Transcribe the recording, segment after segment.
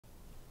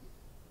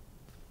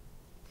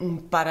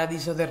Un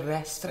paradiso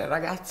terrestre,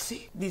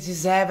 ragazzi. This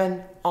is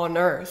heaven on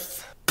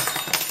earth.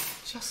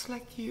 Just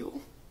like you.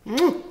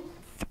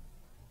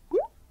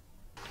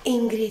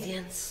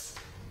 Ingredients.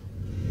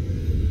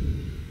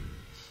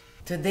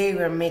 Today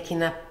we're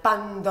making a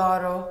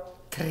Pandoro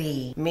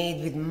Cream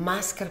made with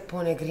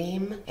mascarpone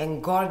cream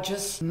and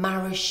gorgeous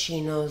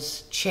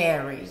maraschino's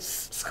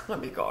cherries. It's gonna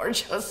be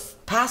gorgeous.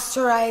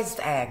 Pasteurized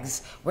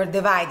eggs. We're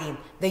dividing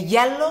the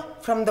yellow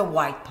from the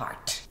white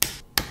part.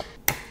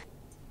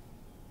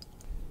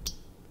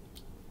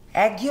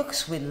 Egg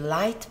yolks with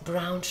light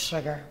brown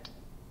sugar.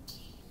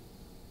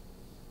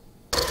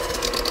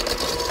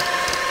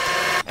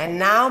 And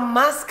now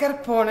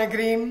mascarpone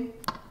cream.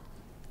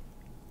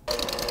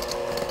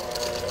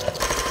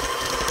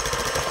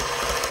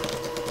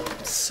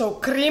 So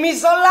creamy,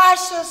 so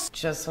luscious,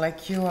 just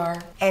like you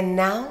are. And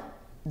now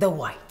the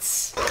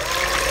whites.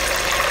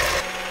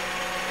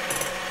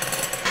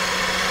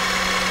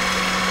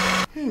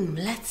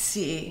 Let's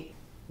see.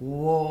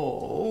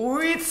 Whoa,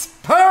 it's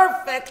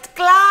perfect,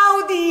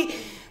 cloudy,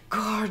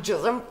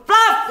 gorgeous and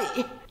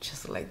fluffy,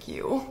 just like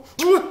you.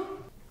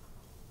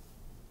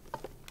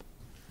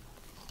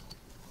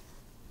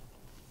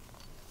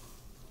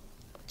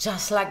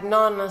 Just like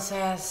Nonna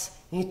says,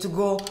 you need to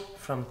go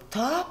from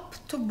top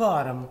to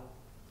bottom.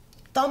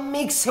 Don't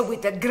mix it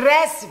with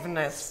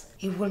aggressiveness.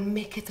 It will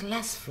make it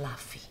less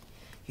fluffy.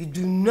 You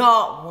do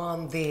not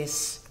want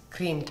this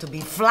cream to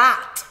be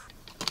flat.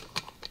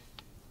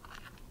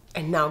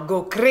 And now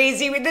go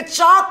crazy with the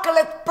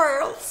chocolate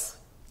pearls.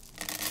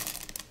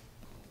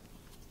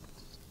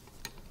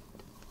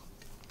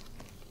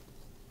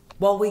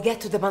 While we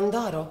get to the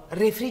Pandoro,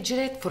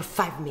 refrigerate for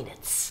 5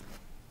 minutes.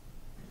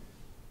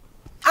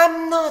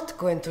 I'm not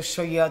going to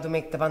show you how to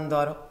make the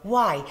Pandoro.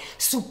 Why?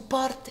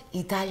 Support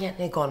Italian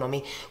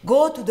economy.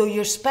 Go to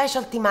your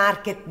specialty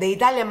market, the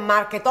Italian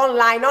market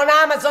online, on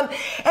Amazon,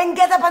 and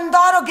get a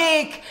Pandoro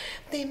cake.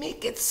 They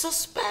make it so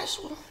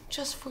special,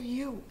 just for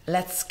you.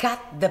 Let's cut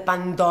the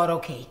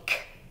Pandoro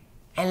cake.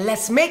 And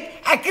let's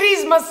make a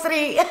Christmas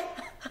tree.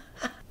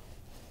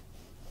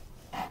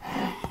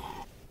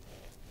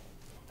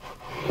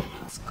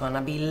 It's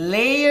gonna be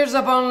layers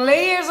upon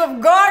layers of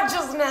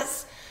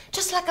gorgeousness.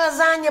 Just like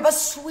lasagna, but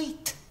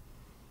sweet.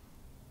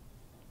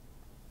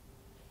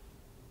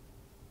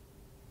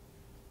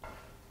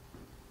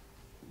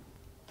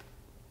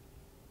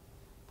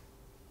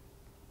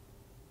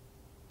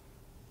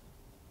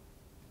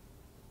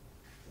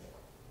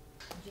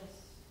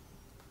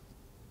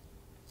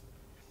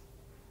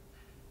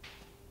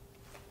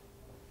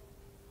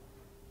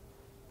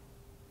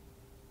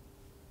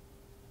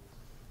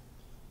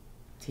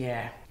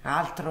 Tiè,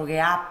 altro che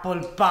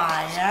apple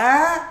pie,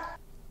 eh?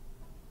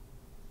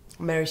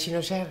 Maraschino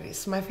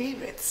cherries, my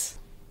favorites.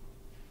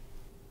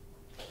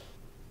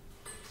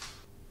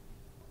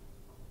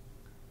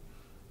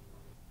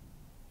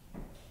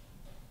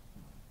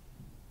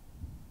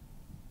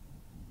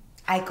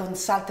 I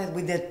consulted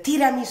with the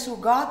tiramisu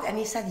god and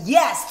he said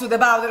yes to the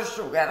powdered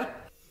sugar.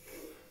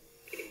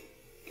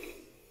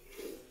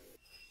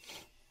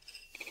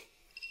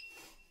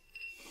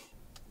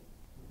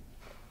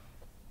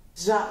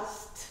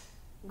 Just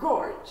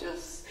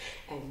gorgeous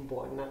and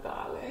buon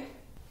Natale.